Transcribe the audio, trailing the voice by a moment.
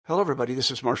Hello, everybody. This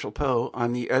is Marshall Poe.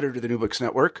 I'm the editor of the New Books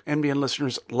Network. NBN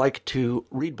listeners like to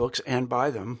read books and buy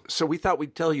them. So we thought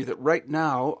we'd tell you that right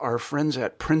now, our friends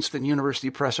at Princeton University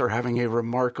Press are having a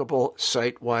remarkable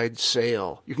site-wide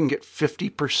sale. You can get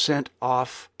 50%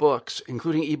 off books,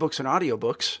 including ebooks and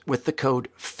audiobooks, with the code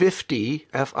 50,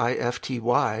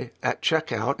 F-I-F-T-Y, at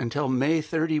checkout until May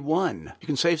 31. You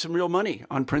can save some real money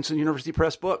on Princeton University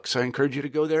Press books. I encourage you to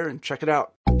go there and check it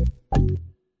out.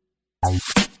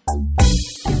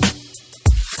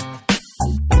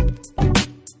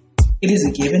 It is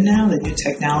a given now that new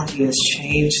technology has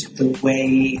changed the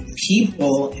way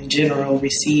people in general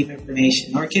receive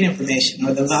information or get information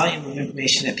or the volume of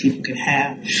information that people can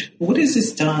have. But what has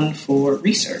this done for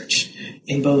research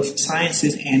in both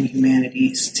sciences and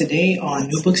humanities? Today on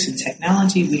New Books and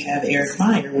Technology, we have Eric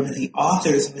Meyer, one of the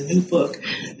authors of a new book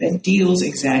that deals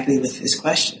exactly with this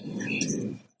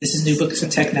question. This is New Books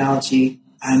and Technology.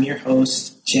 I'm your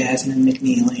host, Jasmine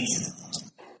McNeely.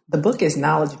 The book is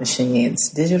Knowledge Machines,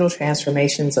 Digital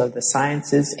Transformations of the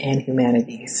Sciences and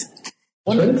Humanities.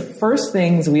 One of the first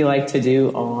things we like to do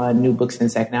on New Books and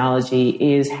Technology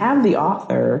is have the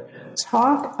author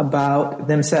talk about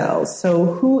themselves. So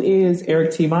who is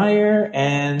Eric T. Meyer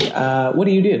and what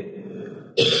do you do?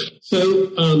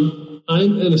 So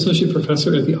I'm an associate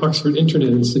professor at the Oxford Internet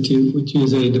Institute, which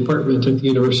is a department at the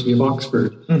University of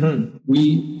Oxford. Mm-hmm.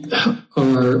 We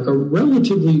are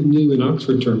relatively new in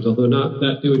Oxford terms, although not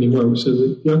that new anymore. So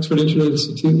the Oxford Internet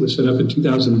Institute was set up in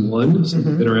 2001, so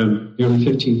we've been around nearly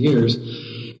 15 years.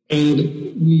 And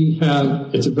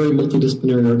it's a very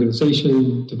multidisciplinary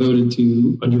organization devoted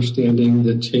to understanding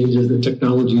the changes that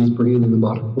technology is bringing in the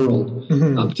modern world,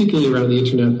 particularly around the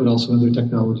internet, but also other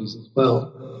technologies as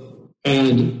well.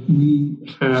 And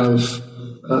we have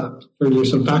 30 or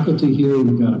so faculty here.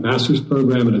 We've got a master's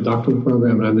program and a doctoral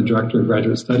program, and I'm the director of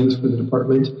graduate studies for the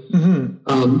department.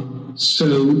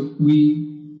 So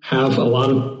we have a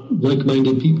lot of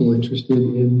like-minded people interested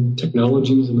in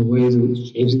technologies and the ways that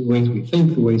it's changing the ways we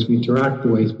think, the ways we interact, the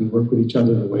ways we work with each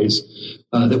other, the ways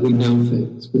that we know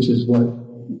things, which is what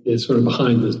is sort of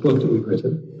behind this book that we've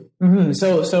written. Mm-hmm.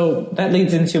 So that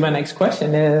leads into my next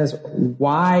question is,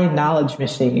 why knowledge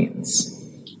machines?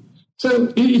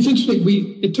 So it's interesting.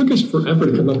 It took us forever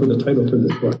to come up with a title for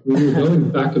this book. We were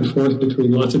going back and forth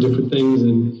between lots of different things,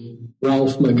 and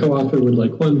Ralph, my co-author, would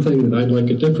like one thing, and I'd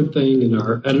like a different thing, and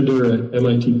our editor at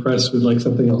MIT Press would like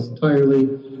something else entirely.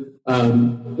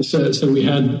 So we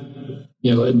had,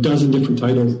 a dozen different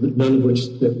titles, none of which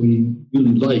that we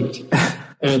really liked.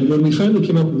 And when we finally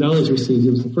came up with Knowledge Machines,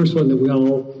 it was the first one that we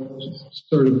all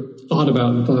sort of thought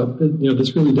about and thought,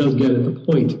 this really does get at the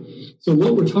point. So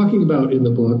what we're talking about in the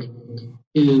book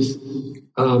is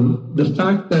the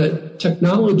fact that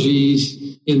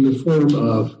technologies in the form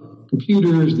of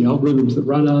computers, the algorithms that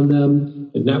run on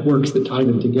them, the networks that tie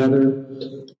them together,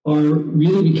 are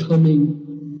really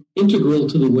becoming integral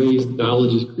to the ways that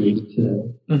knowledge is created today.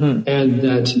 Mm-hmm. And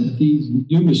that these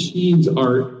new machines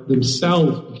are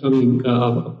themselves becoming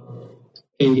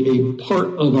a part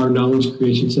of our knowledge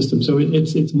creation system. So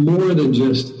it's more than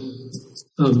just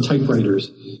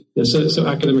typewriters. So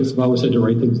academics have always had to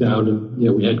write things down, and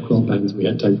we had quill pens, we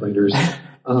had typewriters.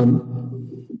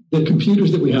 The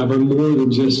computers that we have are more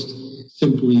than just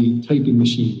simply typing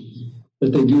machines.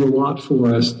 That they do a lot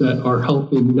for us that are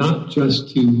helping not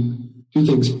just to do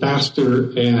things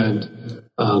faster and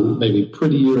maybe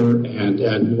prettier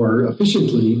and more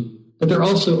efficiently, but they're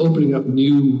also opening up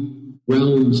new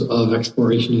realms of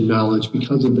exploration and knowledge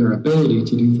because of their ability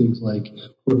to do things like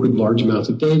work with large amounts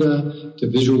of data, to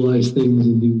visualize things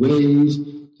in new ways,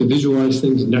 to visualize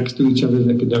things next to each other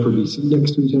that could never be seen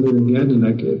next to each other again, and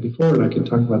I can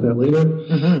talk about that later.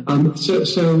 Mm-hmm. So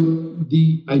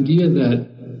the idea that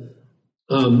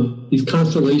these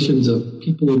constellations of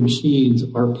people and machines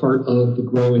are part of the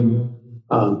growing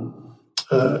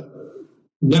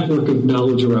network of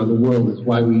knowledge around the world is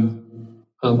why we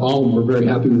all were very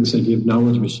happy with this idea of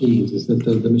knowledge machines, is that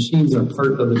the machines are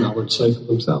part of the knowledge cycle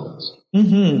themselves.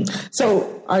 Mm-hmm. So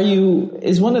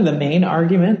is one of the main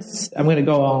arguments, I'm going to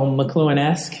go all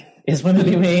McLuhan-esque, is one of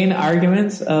the main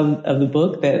arguments of the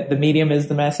book that the medium is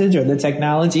the message, or the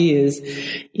technology is,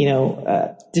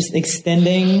 just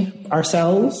extending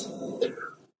ourselves?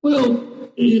 Well,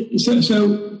 so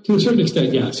to a certain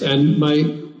extent, yes. And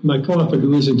my co-author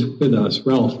who isn't with us,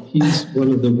 Ralph, he's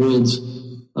one of the world's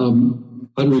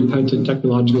unrepentant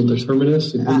technological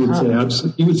determinists, and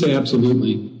he would say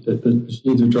absolutely that the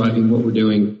machines are driving what we're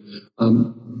doing.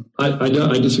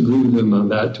 I disagree with him on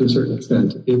that to a certain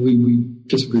extent. We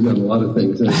disagree on a lot of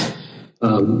things. And,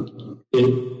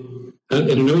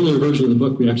 In an earlier version of the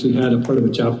book, we actually had a part of a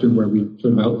chapter where we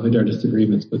sort of outlined our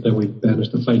disagreements, but then we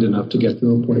managed to fight enough to get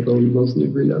to a point where we mostly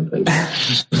agreed on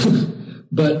things.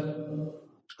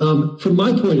 But from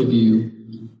my point of view,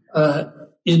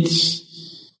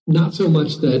 it's not so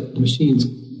much that machines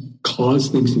cause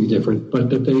things to be different, but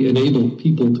that they enable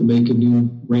people to make a new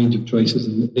range of choices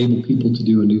and enable people to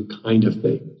do a new kind of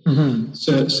thing. Mm-hmm.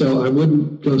 So I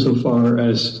wouldn't go so far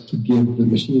as to give the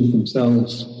machines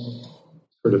themselves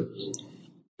sort of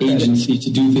agency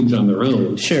to do things on their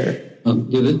own. Sure.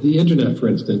 The internet, for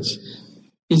instance,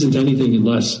 isn't anything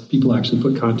unless people actually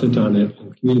put content on it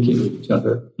and communicate with each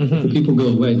other. Mm-hmm. If the people go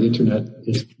away, the internet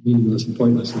is meaningless and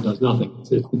pointless and does nothing. It's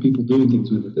the people doing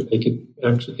things with it that make it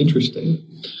actually interesting.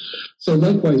 So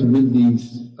likewise with these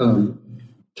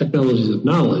technologies of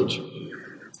knowledge,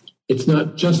 it's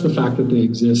not just the fact that they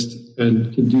exist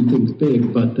and can do things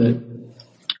big, but that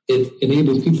it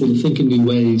enables people to think in new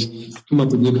ways, come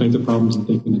up with new kinds of problems that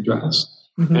they can address,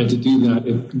 mm-hmm. and to do that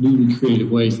in newly creative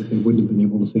ways that they wouldn't have been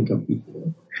able to think of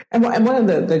before. And one of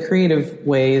the creative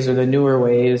ways or the newer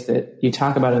ways that you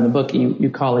talk about in the book, you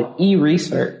call it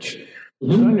e-research.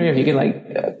 Mm-hmm. I'm wondering if you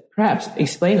could perhaps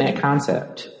explain that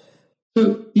concept.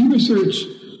 So e-research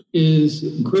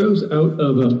grows out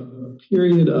of a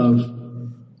period of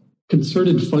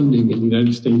concerted funding in the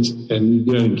United States and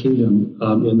the United Kingdom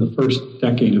in the first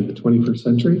decade of the 21st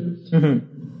century. Mm-hmm.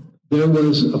 There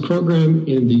was a program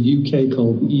in the UK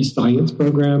called the eScience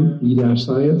program,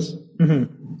 E-Science.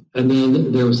 Mm-hmm. And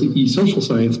then there was the eSocial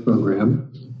Science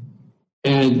program.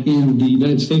 And in the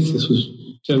United States, this was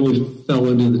generally fell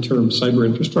under the term cyber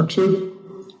infrastructure.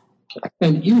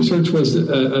 And e-research was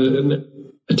an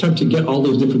attempt to get all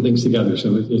those different things together.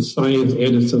 So it's science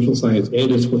and it's social science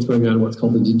and it's what's going on in what's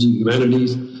called the digital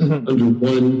humanities mm-hmm. under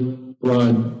one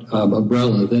broad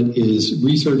umbrella that is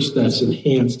research that's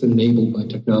enhanced and enabled by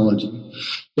technology.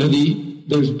 Now,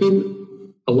 there's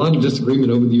been a lot of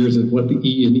disagreement over the years of what the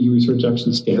E in e-research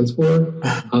actually stands for.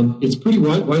 It's pretty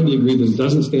widely agreed that it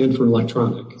doesn't stand for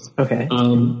electronic. Okay.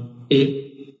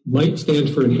 It might stand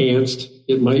for enhanced.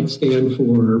 It might stand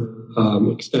for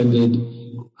extended.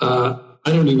 I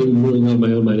don't even really know in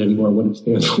my own mind anymore what it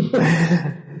stands for.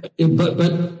 But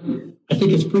I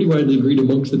think it's pretty widely agreed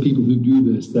amongst the people who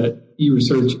do this that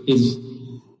e-research is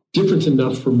different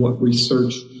enough from what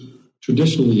research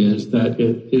traditionally is that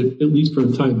it at least for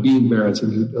the time being, merits a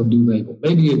new label.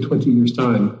 Maybe in 20 years'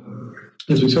 time,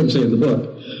 as we sort of say in the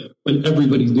book, when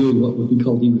everybody's doing what would be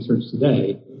called e-research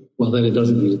today, well, then it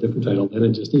doesn't need a different title. Then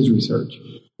it just is research.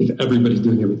 If everybody's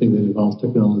doing everything that involves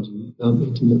technology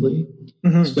intimately.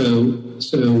 Mm-hmm.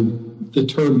 So the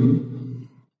term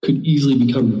could easily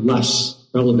become less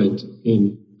relevant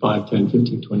in 5, 10,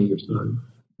 15, 20 years' time.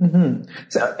 Mm-hmm.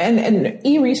 So, and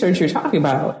e-research you're talking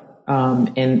about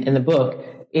in the book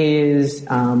is,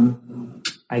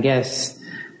 I guess,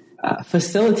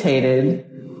 facilitated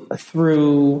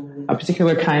through a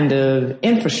particular kind of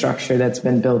infrastructure that's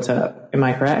been built up. Am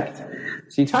I correct?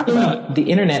 So you talk about the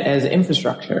internet as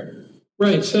infrastructure.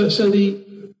 Right. So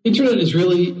the internet is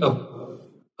really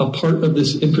a part of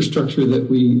this infrastructure that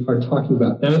we are talking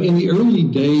about. Now, in the early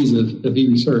days of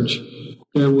e-research,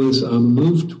 there was a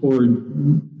move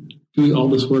toward doing all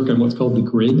this work on what's called the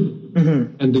grid.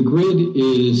 Mm-hmm. And the grid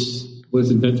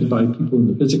was invented by people in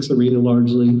the physics arena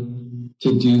largely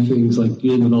to do things like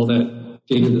dealing with all that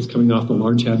data that's coming off the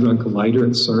Large Hadron Collider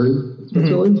at CERN,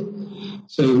 Switzerland. Mm-hmm.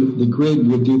 So the grid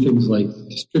would do things like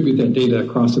distribute that data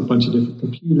across a bunch of different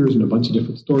computers and a bunch of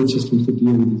different storage systems to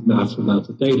deal with these massive amounts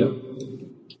of data.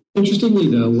 Interestingly,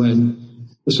 though, when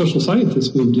the social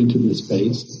scientists moved into this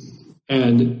space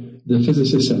and the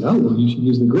physicists said, oh, well, you should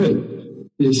use the grid,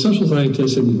 the social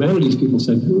scientists and the humanities people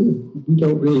said, we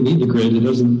don't really need the grid. It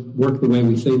doesn't work the way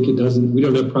we think. We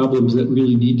don't have problems that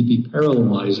really need to be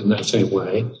parallelized in that same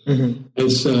way. Mm-hmm.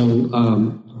 And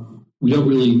so we don't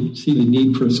really see the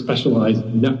need for a specialized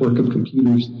network of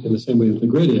computers in the same way that the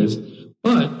grid is.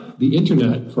 But the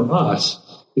internet, for us,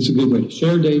 is a good way to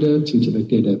share data, to make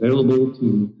data available,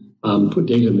 to put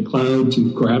data in the cloud,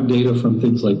 to grab data from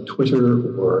things like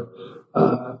Twitter or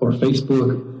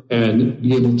Facebook and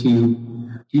be able to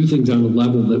do things on a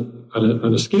level that,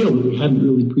 on a scale that we hadn't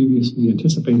really previously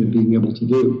anticipated being able to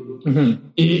do. Mm-hmm.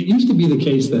 It used to be the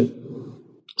case that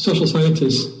social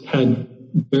scientists had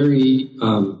very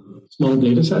small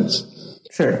data sets.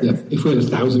 Sure. If we had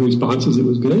 1,000 responses, it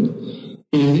was good.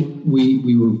 And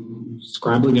we were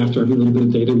scrabbling after every little bit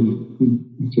of data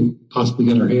we could possibly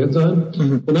get our hands on.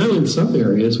 Mm-hmm. But now in some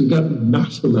areas, we've got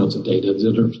massive amounts of data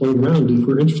that are flowing around. If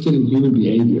we're interested in human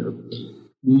behavior,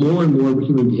 more and more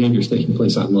human behavior is taking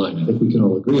place online. I think we can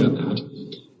all agree on that.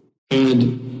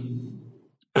 And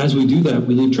as we do that,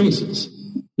 we leave traces.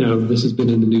 Now, this has been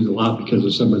in the news a lot because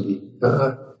of some of the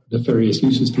nefarious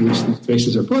uses to which these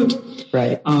traces are put.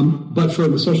 Right. But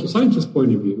from the social scientist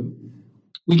point of view,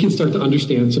 we can start to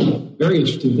understand some very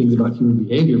interesting things about human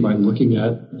behavior by looking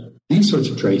at these sorts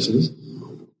of traces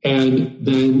and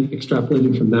then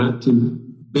extrapolating from that to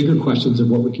bigger questions of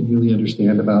what we can really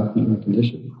understand about the human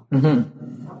condition. Mm-hmm.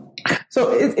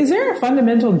 So is there a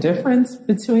fundamental difference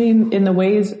between, in the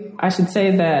ways, I should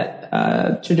say,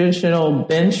 that traditional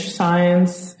bench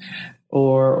science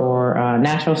or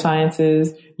natural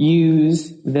sciences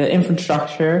use the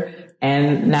infrastructure,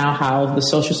 and now how the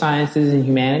social sciences and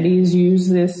humanities use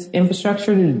this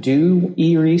infrastructure to do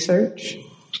e-research?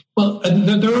 Well,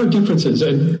 there are differences,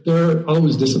 and there are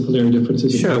always disciplinary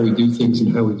differences in how we do things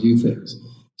and how we view things.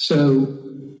 So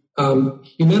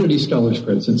humanities scholars,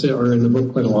 for instance, are in the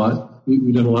book quite a lot.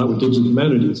 We've done a lot with digital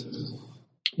humanities.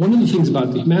 One of the things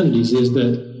about the humanities is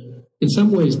that in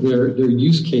some ways their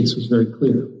use case was very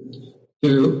clear.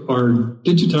 There are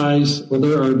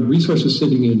there are resources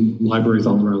sitting in libraries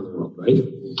all around the world, right?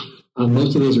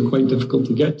 Most of those are quite difficult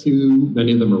to get to.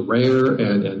 Many of them are rare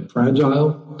and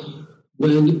fragile.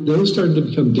 When those started to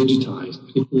become digitized,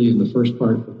 particularly in the first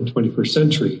part of the 21st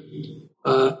century,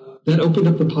 that opened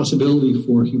up the possibility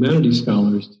for humanities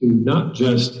scholars to not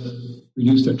just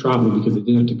reduce their travel because they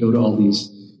didn't have to go to all these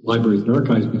libraries and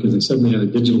archives because they suddenly had a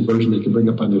digital version they could bring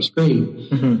up on their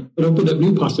screen, but opened up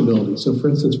new possibilities. So, for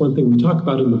instance, one thing we talk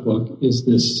about in the book is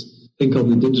this thing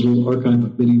called the Digital Archive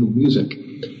of Medieval Music.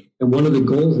 And one of the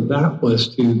goals of that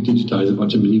was to digitize a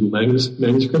bunch of medieval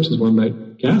manuscripts, as one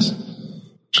might guess.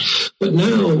 But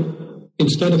now,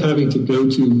 instead of having to go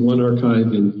to one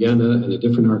archive in Vienna and a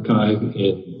different archive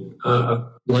in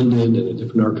London and a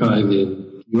different archive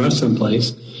in the US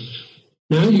someplace,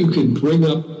 now you can bring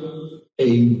up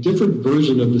a different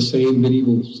version of the same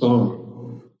medieval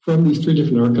song from these three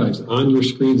different archives on your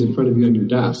screens in front of you on your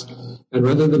desk. And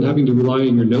rather than having to rely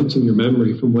on your notes and your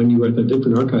memory from when you were at that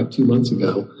different archive 2 months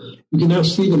ago, you can now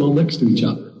see them all next to each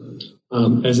other,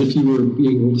 as if you were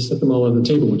being able to set them all on the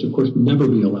table, which of course would never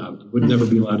be allowed. You would never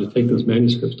be allowed to take those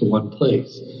manuscripts to one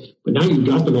place. But now you've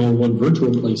got them all in one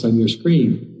virtual place on your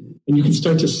screen. And you can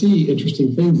start to see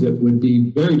interesting things that would be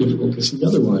very difficult to see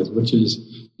otherwise, which is,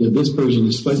 this version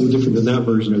is slightly different than that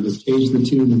version, or they've changed the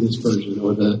tune in this version,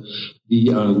 or the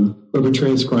whoever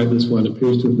transcribed this one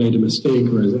appears to have made a mistake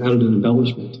or has added an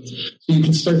embellishment. So you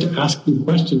can start to ask new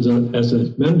questions as a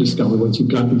humanities scholar once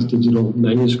you've got these digital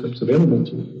manuscripts available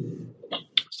to you.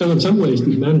 So in some ways,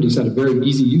 the humanities had a very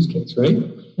easy use case, right?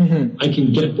 Mm-hmm. I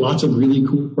can get lots of really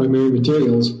cool primary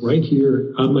materials right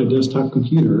here on my desktop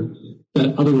computer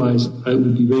that otherwise it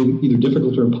would be very either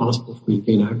difficult or impossible for me to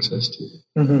gain access to.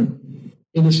 Mm-hmm.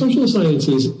 In the social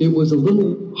sciences, it was a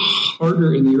little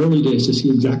harder in the early days to see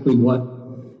exactly what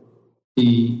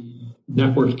the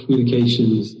network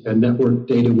communications and network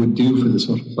data would do for the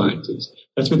social sciences.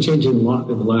 That's been changing a lot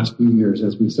in the last few years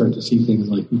as we start to see things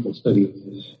like people studying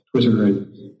Twitter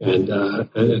and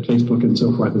Facebook and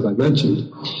so forth, as I mentioned.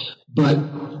 But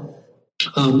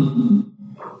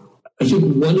I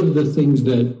think one of the things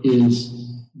that is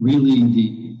really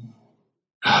the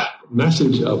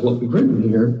message of what we've written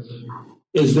here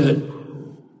is that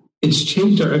it's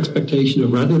changed our expectation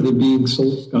of, rather than being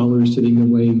sole scholars sitting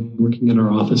away working in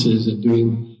our offices and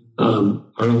doing our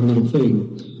own little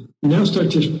thing, we now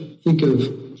start to think of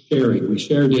sharing. We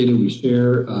share data, we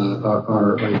share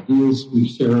our ideas, we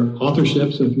share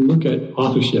authorship. So if you look at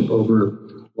authorship over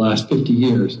the last 50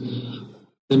 years,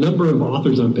 the number of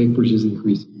authors on papers is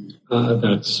increasing.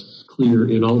 That's clear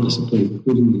in all disciplines,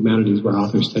 including the humanities, where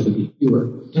authors tend to be fewer.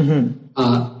 Mm-hmm.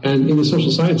 And in the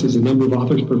social sciences, the number of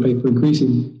authors per paper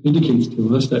increasing indicates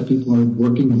to us that people are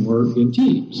working more in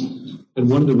teams. And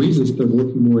one of the reasons they're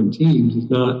working more in teams is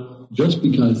not just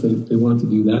because they want to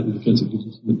do that and because it gives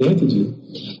them some advantages,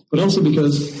 but also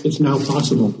because it's now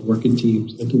possible to work in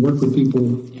teams and to work with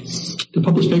people, to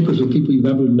publish papers with people you've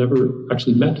never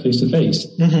actually met face to face.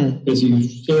 Because you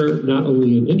share not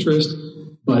only an interest,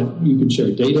 but you can share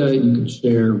data, you can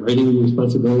share writing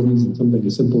responsibilities in something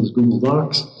as simple as Google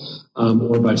Docs,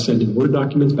 or by sending Word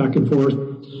documents back and forth.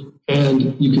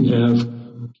 And you can have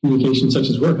communication such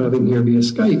as we're having here via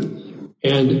Skype,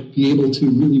 and be able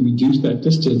to really reduce that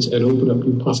distance and open up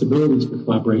new possibilities for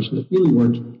collaboration that really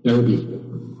weren't there before.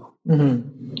 Mm-hmm.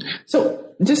 So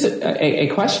just a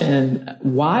question,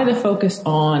 why the focus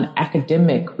on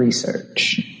academic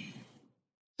research?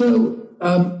 So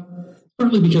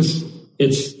partly because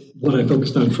it's what I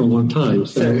focused on for a long time,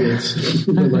 so it's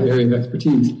my area of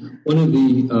expertise. One of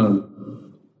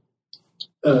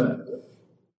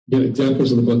the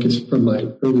examples of the book is from my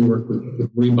early work with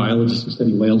marine biologists who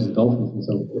study whales and dolphins, and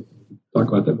so we'll talk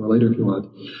about that more later if you want.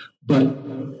 But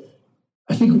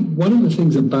I think one of the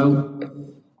things about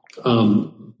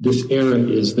this era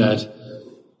is that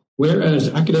whereas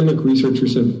academic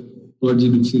researchers have largely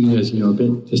been seen as, a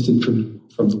bit distant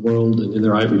from the world and in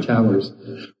their ivory towers,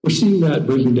 we're seeing that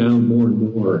breaking down more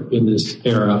and more in this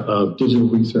era of digital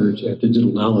research and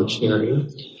digital knowledge sharing.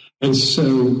 And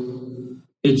so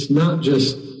it's not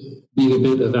just being a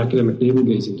bit of academic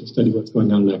navel-gazing to study what's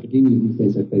going on in academia these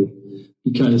days, I think,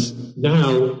 because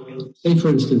now, say for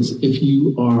instance, if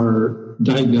you are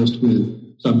diagnosed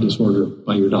with some disorder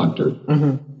by your doctor,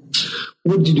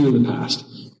 what did you do in the past?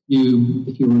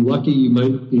 If you were lucky, you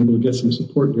might be able to get some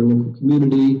support in your local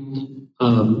community.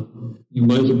 You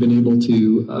might have been able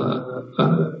to,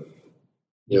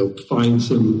 find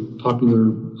some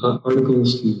popular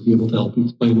articles to be able to help you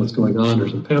explain what's going on, or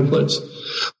some pamphlets.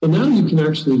 Well, now you can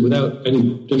actually, without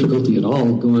any difficulty at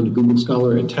all, go onto Google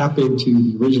Scholar and tap into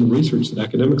the original research that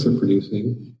academics are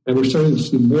producing. And we're starting to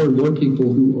see more and more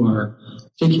people who are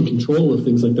taking control of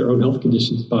things like their own health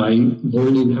conditions by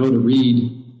learning how to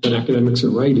read what academics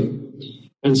are writing.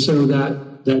 And so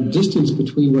that distance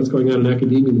between what's going on in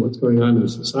academia and what's going on in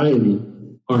society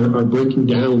are breaking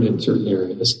down in certain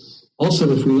areas.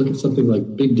 Also, if we look at something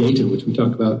like big data, which we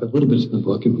talk about a little bit in the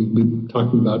book, and we've been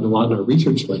talking about a lot in our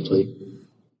research lately,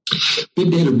 big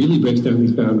data really breaks down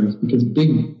these boundaries because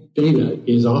big data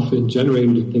is often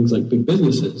generated in things like big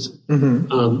businesses.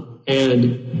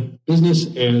 And business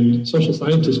and social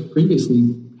scientists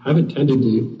previously haven't tended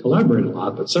to collaborate a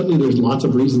lot, but suddenly there's lots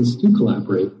of reasons to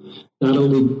collaborate. Not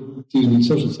only do the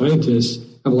social scientists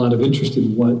have a lot of interest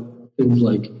in what things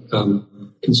like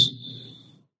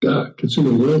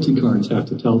consumer loyalty cards have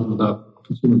to tell them about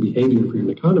consumer behavior for an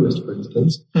economist, for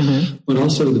instance, but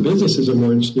also the businesses are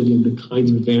more interested in the kinds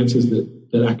of advances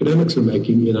that academics are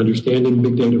making in understanding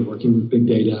big data, working with big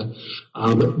data,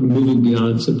 moving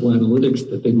beyond simple analytics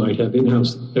that they might have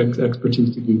in-house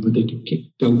expertise to do, but they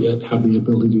don't yet have the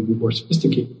ability to do more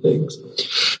sophisticated things.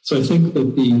 So I think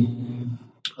that the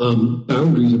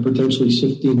boundaries are potentially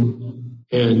shifting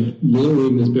and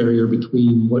lowering this barrier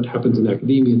between what happens in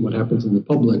academia and what happens in the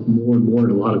public more and more in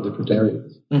a lot of different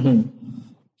areas.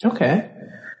 Okay.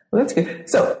 Well, that's good.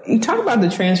 So you talk about the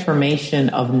transformation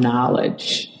of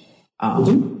knowledge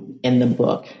in the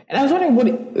book. And I was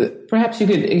wondering, perhaps you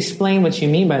could explain what you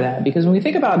mean by that, because when we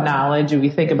think about knowledge and we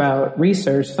think about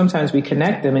research, sometimes we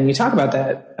connect them, and you talk about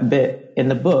that a bit in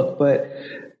the book, but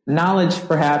knowledge,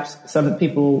 perhaps some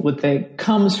people would think,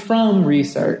 comes from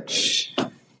research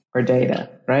or data,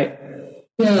 right?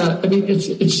 Yeah, I mean, it's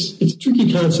a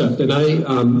tricky concept,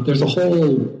 and there's a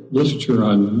whole literature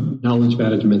on knowledge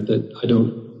management that I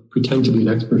don't pretend to be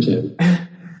an expert in.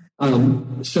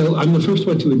 So I'm the first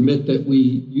one to admit that we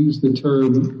use the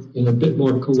term in a bit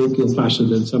more colloquial fashion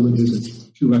than someone who's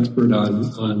a true expert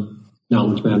on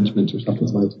knowledge management or something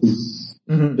like this.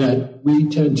 That we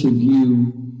tend to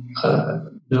view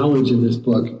knowledge in this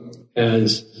book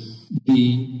as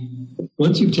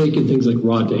once you've taken things like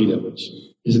raw data, which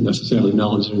isn't necessarily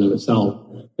knowledge in and of itself,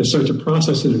 and start to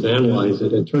process it and analyze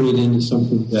it and turn it into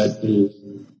something that is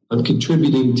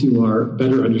contributing to our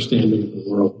better understanding of the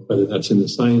world, whether that's in the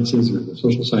sciences or the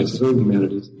social sciences or the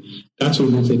humanities, that's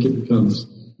when we think it becomes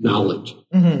knowledge.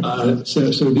 So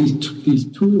these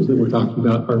tools that we're talking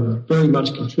about are very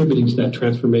much contributing to that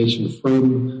transformation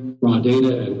from raw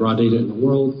data and raw data in the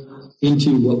world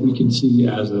into what we can see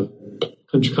as a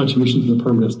contribution to the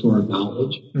permanent store of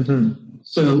knowledge.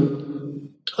 So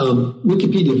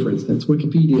Wikipedia, for instance,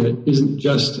 Wikipedia isn't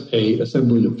just an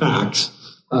assembly of facts.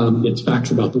 It's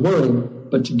facts about the world,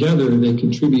 but together they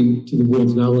contribute to the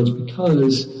world's knowledge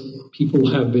because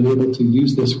people have been able to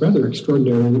use this rather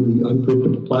extraordinarily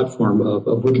unpredictable platform of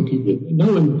Wikipedia.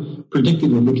 No one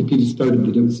predicted when Wikipedia started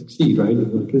that it would succeed, right?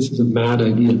 Like, this is a mad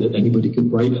idea that anybody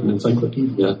could write an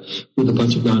encyclopedia with a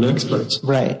bunch of non-experts.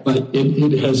 Right. But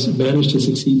it has managed to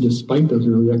succeed despite those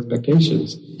early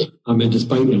expectations, and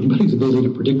despite anybody's ability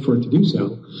to predict for it to do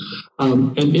so.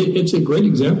 And it's a great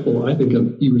example, I think,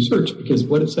 of e-research, because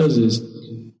what it says is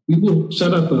we will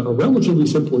set up a relatively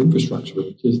simple infrastructure,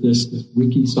 which is this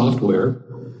wiki software,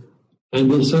 and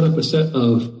we'll set up a set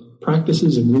of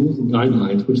practices and rules and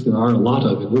guidelines, which there are a lot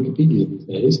of in Wikipedia these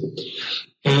days,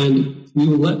 and we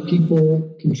will let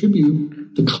people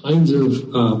contribute the kinds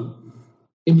of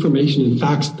information and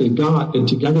facts that they've got, and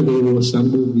together they will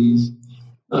assemble these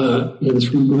this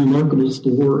remarkable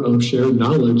store of shared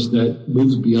knowledge that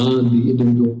moves beyond the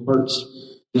individual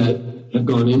parts that have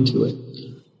gone into it.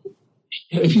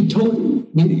 If you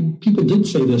people did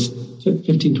say this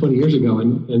 15, 20 years ago,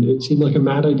 and it seemed like a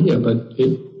mad idea, but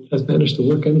it has managed to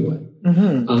work anyway.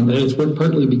 And it's worked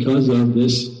partly because of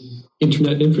this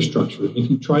internet infrastructure. If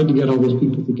you tried to get all those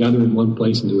people together in one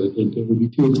place and do it, it would be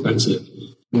too expensive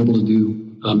to be able to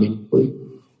do meaningfully.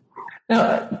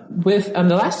 Now, with the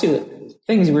last two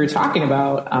things we were talking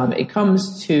about, it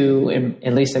comes to,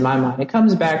 at least in my mind, it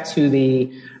comes back to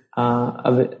the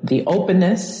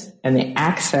openness and the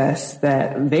access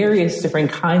that various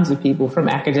different kinds of people, from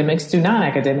academics to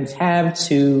non-academics, have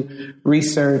to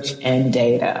research and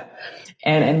data.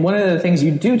 And one of the things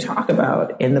you do talk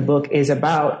about in the book is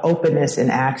about openness and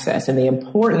access, and the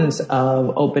importance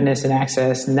of openness and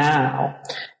access now,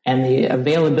 and the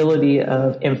availability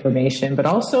of information, but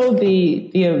also the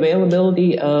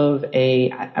availability of a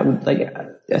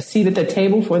seat at the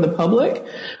table for the public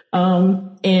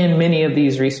in many of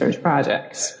these research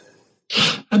projects.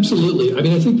 Absolutely. I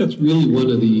mean, I think that's really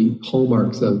one of the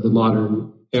hallmarks of the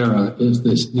modern era, is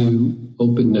this new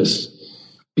openness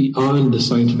beyond the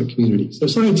scientific community. So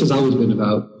science has always been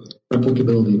about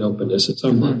replicability and openness at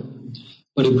some level.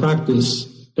 But in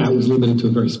practice, that was limited to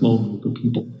a very small group of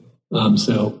people.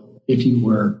 So if you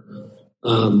were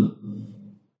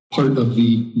part of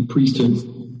the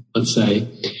priesthood, let's say,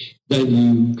 then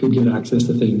you could get access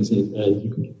to things and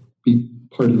you could be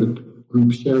part of the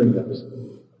group sharing those.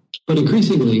 But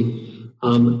increasingly,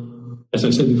 as I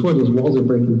said before, those walls are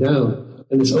breaking down,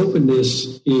 and this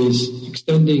openness is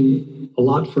extending a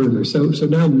lot further. So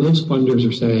now most funders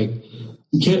are saying,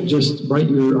 you can't just write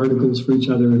your articles for each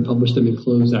other and publish them in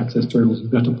closed access journals.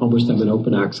 You've got to publish them in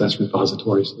open access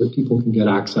repositories so that people can get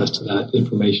access to that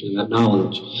information and that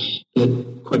knowledge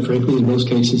that, quite frankly, in most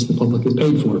cases, the public is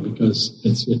paid for, because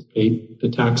it's paid the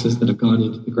taxes that have gone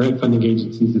into the grant funding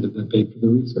agencies that have been paid for the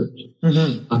research.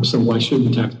 Mm-hmm. So why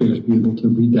shouldn't taxpayers be able to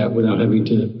read that without having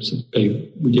to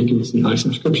pay ridiculously high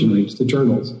subscription rates to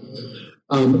journals?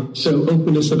 So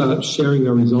openness about sharing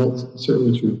our results is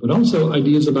certainly true, but also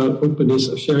ideas about openness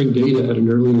of sharing data at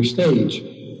an earlier stage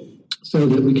so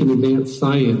that we can advance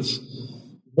science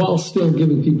while still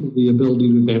giving people the ability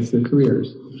to advance their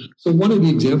careers. So one of the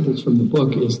examples from the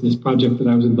book is this project that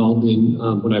I was involved in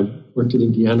when I worked at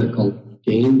Indiana called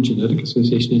GAIN, Genetic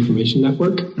Association Information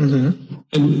Network. Mm-hmm.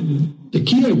 And the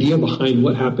key idea behind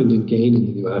what happened in GAIN in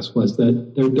the U.S. was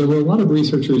that there were a lot of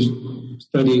researchers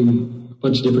studying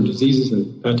bunch of different diseases.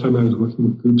 At that time, I was working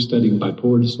with groups studying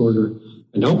bipolar disorder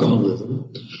and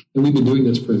alcoholism. And we've been doing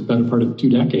this for the better part of 2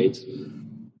 decades.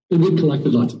 And we've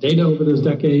collected lots of data over those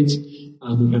decades.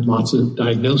 We had lots of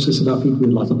diagnosis about people. We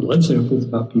had lots of blood samples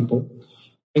about people.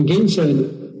 And GAIN said,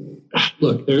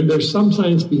 look, there's some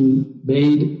science being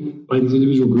made by these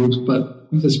individual groups,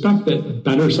 but we suspect that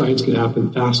better science could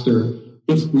happen faster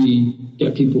if we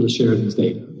get people to share these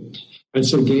data. And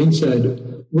so GAIN said,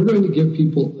 we're going to give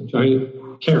people a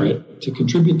giant carrot to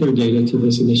contribute their data to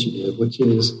this initiative, which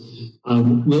is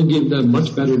we'll give them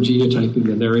much better genotyping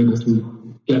than they're able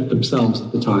to get themselves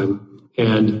at the time.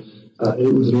 And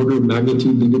it was an order of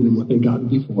magnitude bigger than what they'd gotten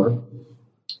before.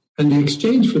 And the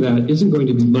exchange for that isn't going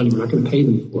to be money. We're not going to pay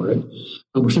them for it.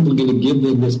 We're simply going to give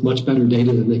them this much better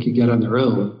data than they could get on their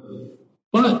own.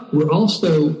 But we're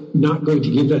also not going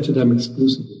to give that to them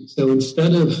exclusively. So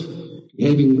instead of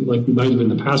behaving like we might have in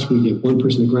the past, where we gave one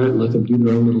person a grant and let them do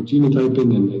their own little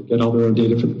genotyping and they get all their own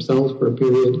data for themselves for a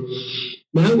period,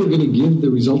 now we're going to give the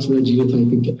results of that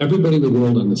genotyping to everybody in the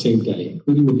world on the same day,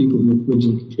 including the people who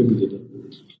originally contributed it.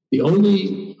 The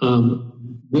only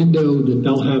window that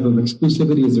they'll have of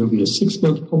exclusivity is there will be a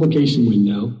 6-month publication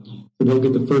window, so they'll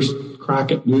get the first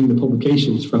crack at doing the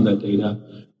publications from that data.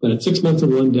 But at 6 months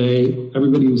and 1 day,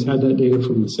 everybody who's had that data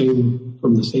from the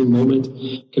same moment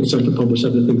can start to publish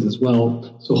other things as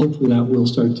well. So hopefully that will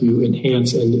start to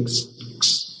enhance and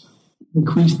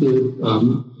increase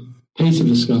the pace of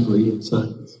discovery in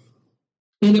science.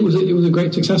 And it was a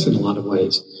great success in a lot of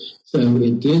ways. So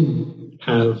it did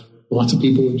have lots of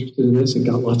people interested in this. It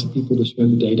got lots of people to share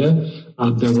the data.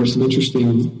 There were some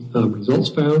interesting results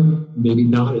found, maybe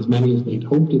not as many as they'd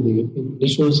hoped in the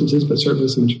initial instances, but certainly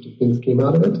some interesting things came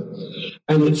out of it.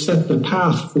 And it set the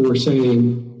path for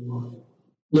saying,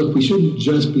 look, we shouldn't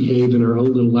just behave in our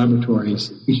own little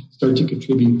laboratories. We should start to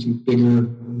contribute to bigger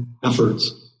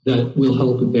efforts that will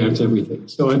help advance everything.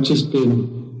 So I've just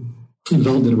been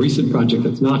involved in a recent project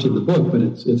that's not in the book, but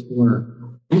it's more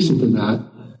recent than that.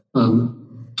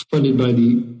 Funded by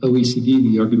the OECD,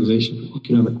 the Organization for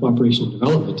Economic Cooperation and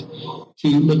Development, to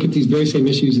look at these very same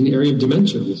issues in the area of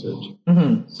dementia research.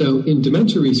 Mm-hmm. So in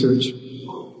dementia research,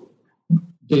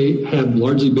 they have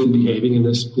largely been behaving in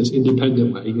this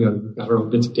independent way. We've got our own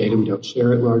bits of data, we don't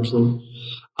share it largely.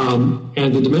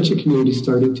 And the dementia community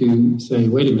started to say,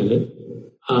 wait a minute,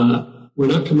 we're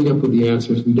not coming up with the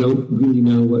answers. We don't really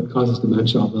know what causes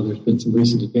dementia, although there's been some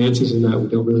recent advances in that. We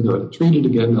don't really know how to treat it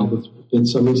again, although there's been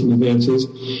some recent advances.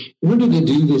 In order to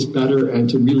do this better and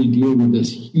to really deal with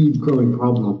this huge growing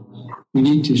problem, we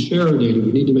need to share our data,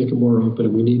 we need to make it more open,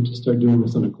 and we need to start doing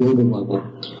this on a global level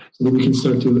so that we can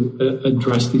start to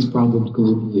address these problems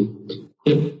globally.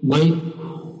 It might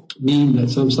mean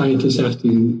that some scientists have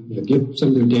to give some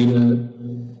of their data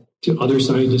to other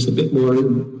scientists a bit more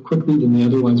quickly than they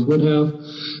otherwise would have.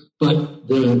 But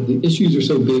the issues are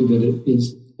so big that it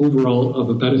is overall of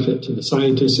a benefit to the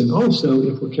scientists. And also,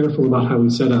 if we're careful about how we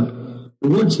set up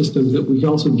reward systems, that we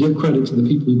also give credit to the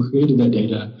people who created that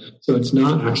data. So it's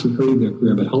not actually hurting their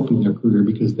career, but helping their career,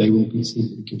 because they will be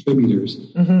seen as contributors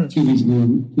to these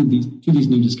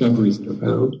new discoveries that are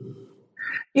found.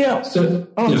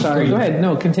 I'm sorry. Go ahead.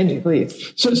 No, continue,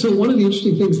 please. So one of the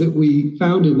interesting things that we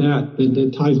found in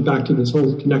that ties back to this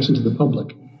whole connection to the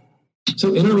public.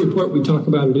 So in our report, we talk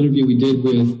about an interview we did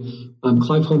with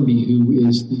Clive Humby, who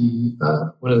is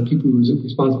one of the people who was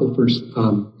responsible for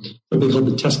something called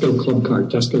the Tesco Club Card.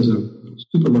 Tesco's a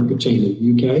supermarket chain in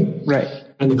the UK. Right.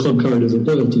 And the Club Card is a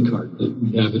loyalty card that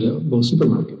we have at most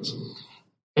supermarkets.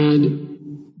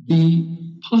 And the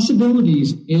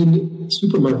possibilities in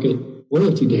supermarket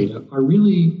loyalty data are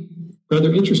really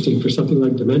rather interesting for something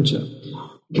like dementia,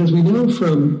 because we know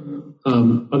from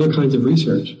other kinds of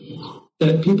research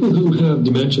that people who have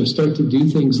dementia start to do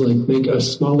things like make a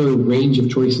smaller range of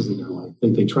choices in their life.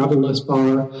 Like they travel less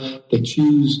far, they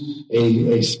choose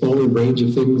a smaller range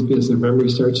of things because their memory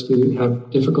starts to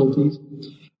have difficulties.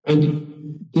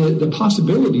 And the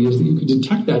possibility is that you could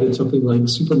detect that in something like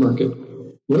supermarket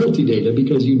loyalty data,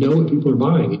 because you know what people are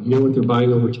buying and you know what they're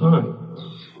buying over time.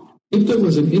 If there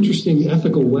was an interesting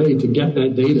ethical way to get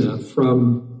that data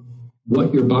from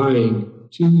what you're buying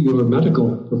to your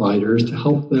medical providers to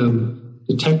help them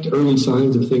detect early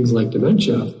signs of things like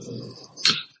dementia,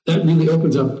 that really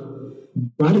opens up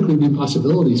radically new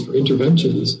possibilities for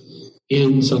interventions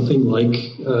in something like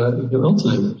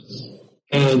Alzheimer's.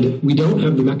 And we don't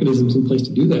have the mechanisms in place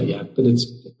to do that yet, but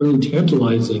it's really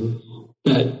tantalizing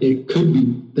that it could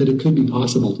be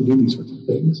possible to do these sorts of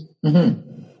things. Mm-hmm.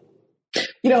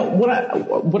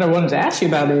 What I wanted to ask you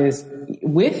about is,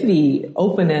 with the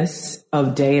openness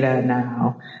of data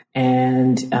now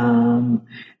and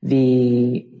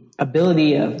the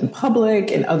ability of the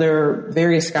public and other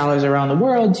various scholars around the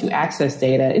world to access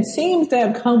data, it seems to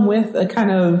have come with a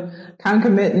kind of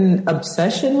concomitant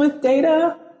obsession with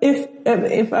data. If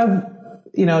I,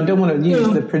 don't want to use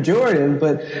the pejorative,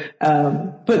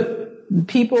 but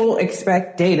people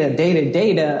expect data,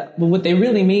 but what they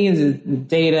really mean is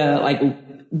data, like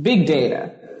big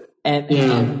data.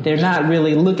 And they're not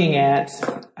really looking at,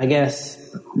 I guess,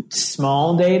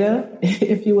 small data,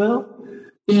 if you will.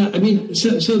 Yeah, I mean,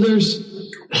 so there's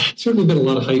certainly been a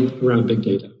lot of hype around big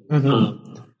data.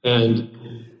 Mm-hmm. And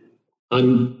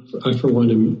I, for one,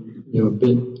 am a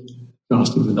bit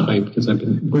exhausted with the hype because I've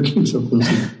been working so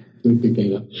closely with big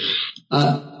data.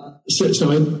 So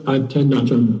I tend not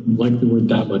to like the word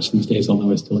that much these days,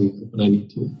 although I still use it when I need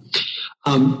to.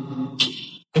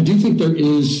 I do think there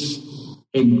is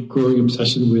a growing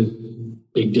obsession with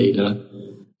big data.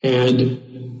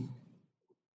 And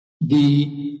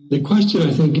the question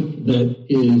I think that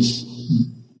is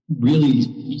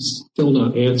really still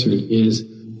not answered is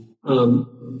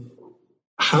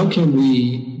how can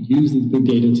we use these big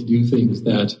data to do things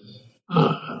that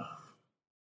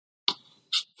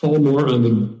fall more on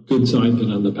the good side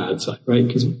than on the bad side, right?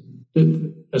 Because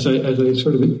as I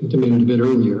sort of intimated a bit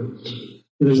earlier,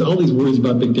 there's all these worries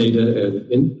about big data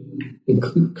and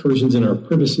incursions in our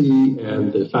privacy,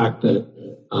 and the fact that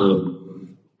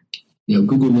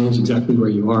Google knows exactly where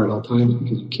you are at all times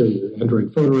because you carry your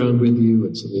Android phone around with you,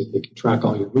 and so they can track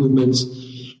all your movements.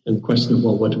 And the question of,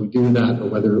 well, what do we do with that, or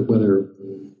whether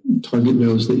Target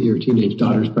knows that your teenage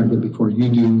daughter is pregnant before you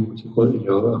do, which is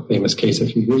a famous case a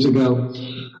few years ago.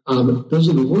 Those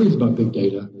are the worries about big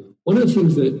data. One of the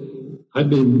things that I've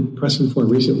been pressing for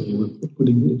recently, and we're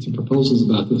putting in some proposals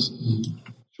about this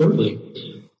shortly,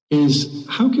 is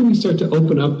how can we start to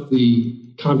open up the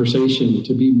conversation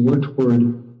to be more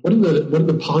toward what are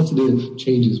the positive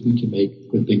changes we can make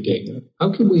with big data?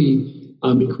 How can we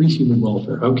increase human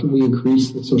welfare? How can we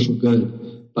increase the social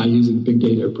good by using big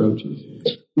data approaches?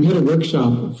 We had a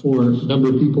workshop for a number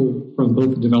of people from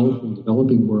both the developing and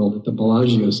developing world at the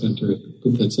Bellagio Center.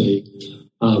 That's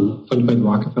funded by the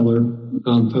Rockefeller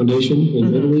Foundation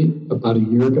in Italy about a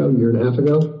year and a half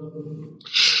ago.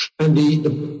 And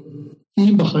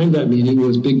theme behind that meeting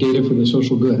was big data for the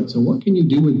social good. So what can you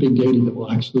do with big data that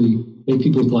will actually make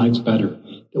people's lives better,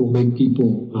 that will make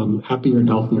people happier and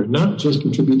healthier, not just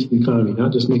contribute to the economy,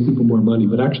 not just make people more money,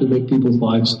 but actually make people's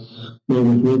lives more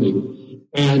worth living.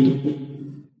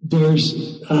 And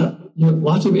there's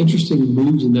lots of interesting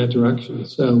moves in that direction.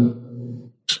 So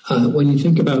when you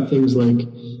think about things like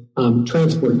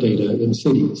transport data in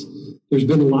cities, there's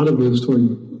been a lot of moves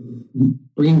toward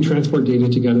bringing transport data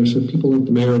together. So people like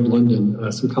the mayor of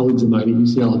London, some colleagues of mine at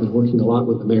UCL have been working a lot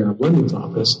with the mayor of London's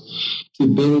office to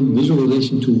build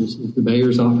visualization tools that the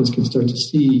mayor's office can start to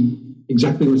see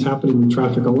exactly what's happening with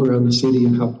traffic all around the city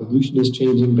and how pollution is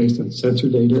changing based on sensor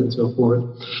data and so forth.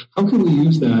 How can we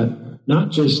use that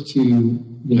not just to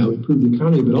improve the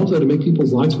economy, but also to make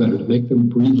people's lives better, to make them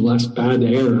breathe less bad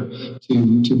air,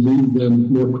 to move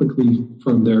them more quickly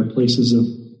from their places of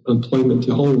employment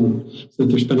to home so that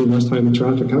they're spending less time in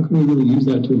traffic? How can we really use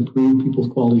that to improve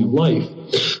people's quality of life?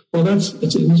 Well,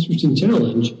 it's an interesting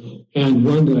challenge, and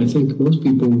one that I think most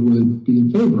people would be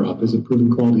in favor of, is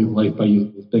improving quality of life by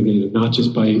using this big data, not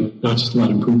just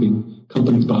about improving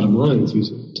companies' bottom lines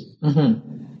using it. Mm-hmm.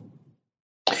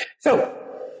 So,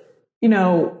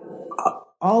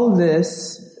 all of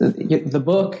this, the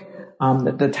book,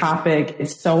 the topic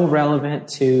is so relevant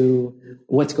to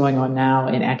what's going on now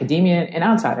in academia and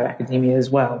outside of academia as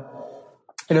well.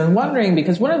 And I'm wondering,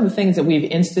 because one of the things that we've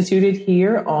instituted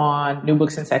here on New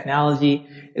Books in Technology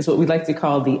is what we like to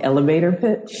call the elevator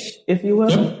pitch, if you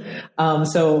will. Yep.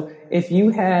 So if you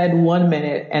had 1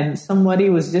 minute and somebody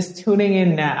was just tuning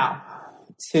in now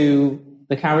to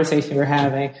the conversation we're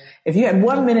having, if you had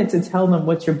 1 minute to tell them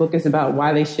what your book is about,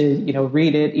 why they should,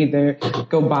 read it, either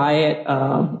go buy it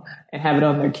and have it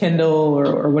on their Kindle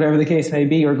or whatever the case may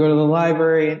be, or go to the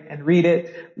library and read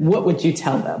it, what would you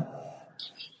tell them?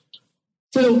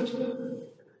 So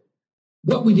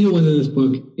what we deal with in this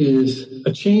book is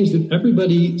a change that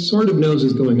everybody sort of knows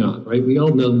is going on, right? We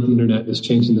all know that the internet is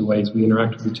changing the ways we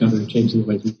interact with each other, changing the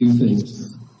ways we do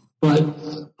things. But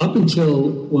up until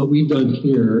what we've done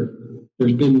here,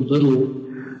 there's been little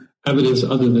evidence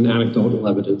other than anecdotal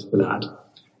evidence for that.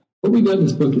 What we've done in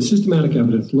this book is systematic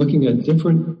evidence looking at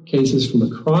different cases from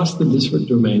across the different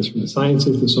domains, from the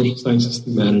sciences, the social sciences,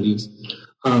 the humanities,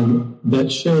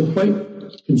 that show quite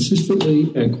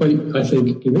consistently and quite, I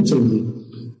think, convincingly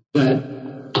that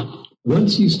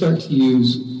once you start to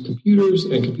use computers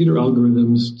and computer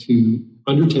algorithms to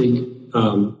undertake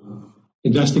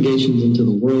investigations into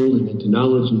the world and into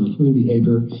knowledge and into human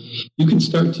behavior, you can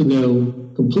start to know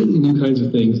completely new kinds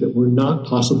of things that were not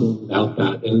possible without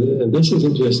that. And this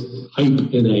isn't just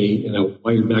hype in a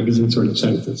Wired magazine sort of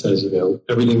sense that says,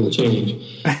 everything will change.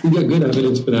 We've got good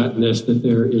evidence for that in this, that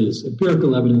there is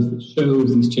empirical evidence that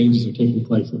shows these changes are taking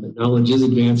place and that knowledge is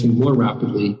advancing more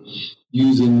rapidly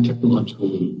using technological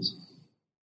means.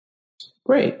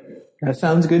 Great. That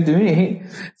sounds good to me.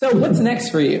 So what's next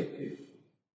for you?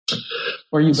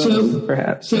 Or you both,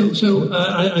 perhaps. So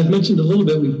I've mentioned a little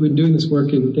bit, we've been doing this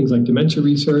work in things like dementia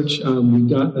research. We've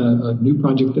got a new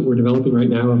project that we're developing right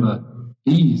now about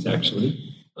bees, actually,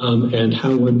 and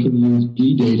how one can use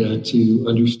bee data to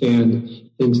understand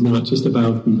things not just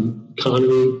about the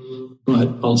economy,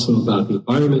 but also about the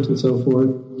environment and so forth.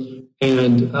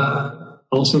 And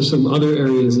also some other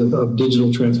areas of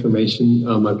digital transformation.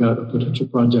 I've got a potential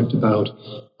project about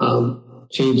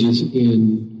changes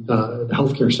in the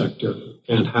healthcare sector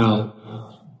and how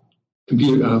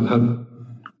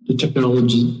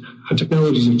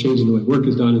technologies are changing the way work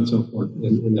is done and so forth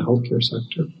in the healthcare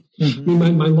sector. Mm-hmm. I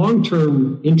mean, my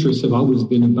long-term interests have always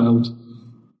been about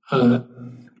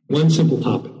one simple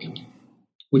topic,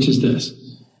 which is this.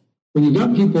 When you've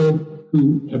got people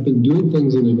who have been doing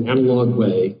things in an analog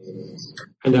way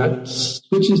and that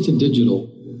switches to digital,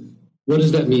 what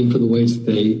does that mean for the ways that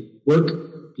they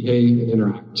work, behave, and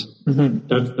interact? Mm-hmm.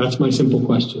 That's my simple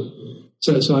question.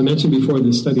 So I mentioned before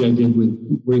this study I did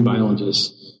with marine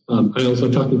biologists. I also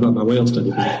talking about my whale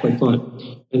study because it's quite fun,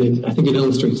 and I think it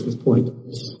illustrates this point.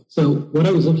 So what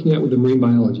I was looking at with the marine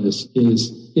biologists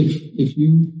is if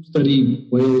you study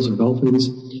whales or dolphins,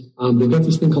 they've got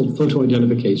this thing called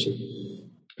photo-identification.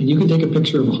 And you can take a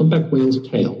picture of a humpback whale's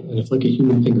tail, and it's like a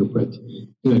human fingerprint. You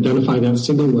can identify that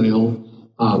single whale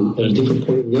at a different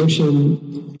point in the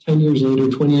ocean 10 years later,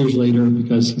 20 years later,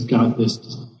 because he's got this,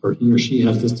 or he or she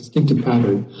has this distinctive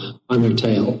pattern on their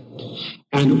tail.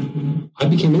 And I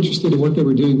became interested in what they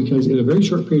were doing because in a very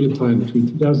short period of time, between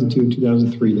 2002 and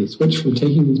 2003, they switched from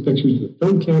taking these pictures with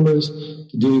film cameras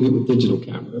to doing it with digital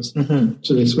cameras. Mm-hmm.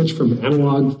 So they switched from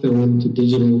analog film to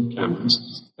digital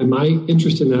cameras. And my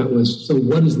interest in that was, so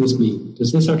what does this mean?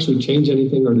 Does this actually change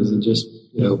anything, or does it just,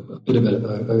 a bit of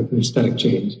an aesthetic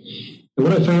change? And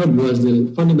what I found was that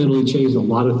it fundamentally changed a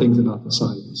lot of things about the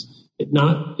science.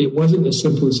 It wasn't as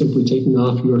simple as simply taking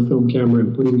off your film camera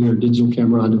and putting your digital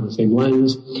camera onto the same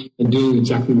lens and doing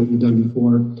exactly what you've done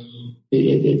before.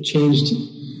 It changed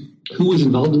who was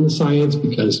involved in the science,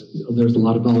 because there's a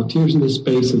lot of volunteers in this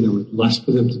space and there was less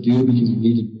for them to do because you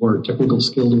needed more technical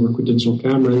skill to work with digital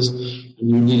cameras, and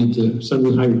you needed to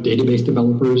suddenly hire database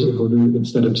developers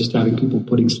instead of just having people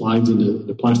putting slides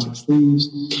into plastic sleeves.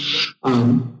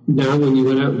 Now when you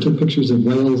went out and took pictures of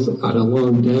whales on a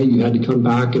long day, you had to come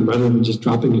back, and rather than just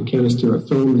dropping a canister of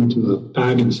film into a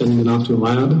bag and sending it off to a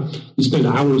lab, you spent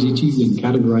hours each evening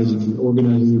categorizing and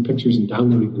organizing your pictures and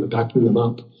downloading them and backing them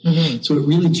up. Mm-hmm. So it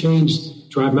really changed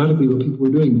dramatically what people were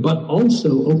doing, but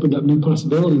also opened up new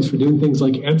possibilities for doing things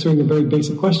like answering a very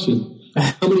basic question.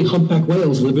 How many humpback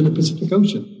whales live in the Pacific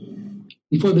Ocean?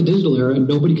 Before the digital era,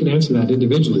 nobody could answer that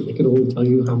individually. They could only tell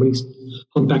you how many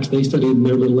humpbacks they studied in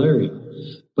their little area.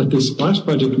 But this SPLASH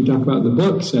project we talk about in the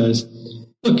book says,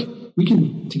 look, we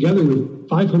can, together with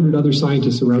 500 other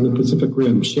scientists around the Pacific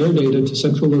Rim, share data to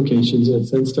central locations and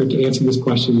then start to answer this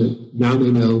question that now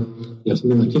they know,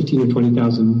 something like 15 or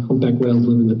 20,000 humpback whales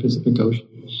live in the Pacific Ocean.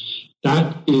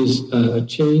 That is a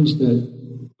change that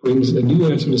brings a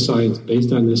new answer to science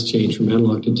based on this change from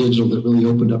analog to digital that really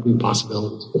opened up new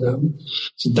possibilities for them.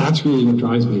 So that's really what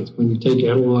drives me. It's when you take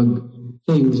analog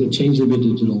things and change them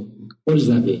into digital, what does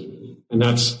that mean? And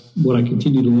that's what I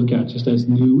continue to look at, just as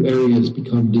new areas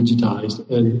become digitized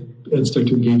and start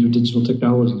to engage with digital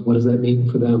technologies. What does that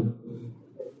mean for them?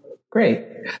 Great.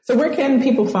 So where can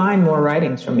people find more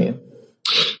writings from you?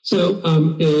 So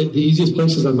the easiest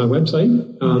place is on my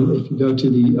website. If you go to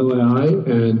the OAI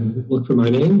and look for my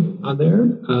name on there,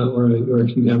 or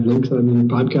if you have links on your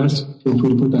podcast, feel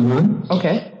free to put that on.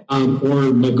 Okay.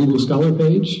 Or my Google Scholar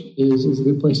page is a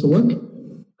good place to look.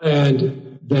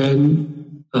 And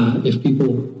then if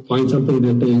people find something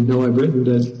that they know I've written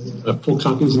that full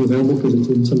copy is available because it's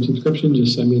in some subscription,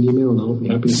 just send me an email and I'll be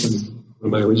happy to send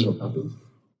one of my original copies.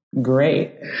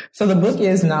 Great. So the book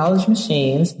is Knowledge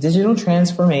Machines, Digital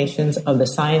Transformations of the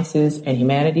Sciences and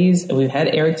Humanities. And we've had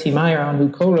Eric T. Meyer on, who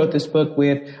co-wrote this book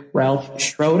with Ralph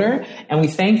Schroeder. And we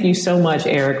thank you so much,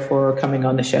 Eric, for coming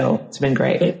on the show. It's been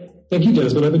great. Thank you,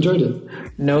 Desmond. I've enjoyed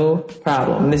it. No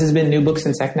problem. This has been New Books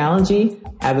in Technology.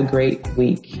 Have a great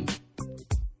week.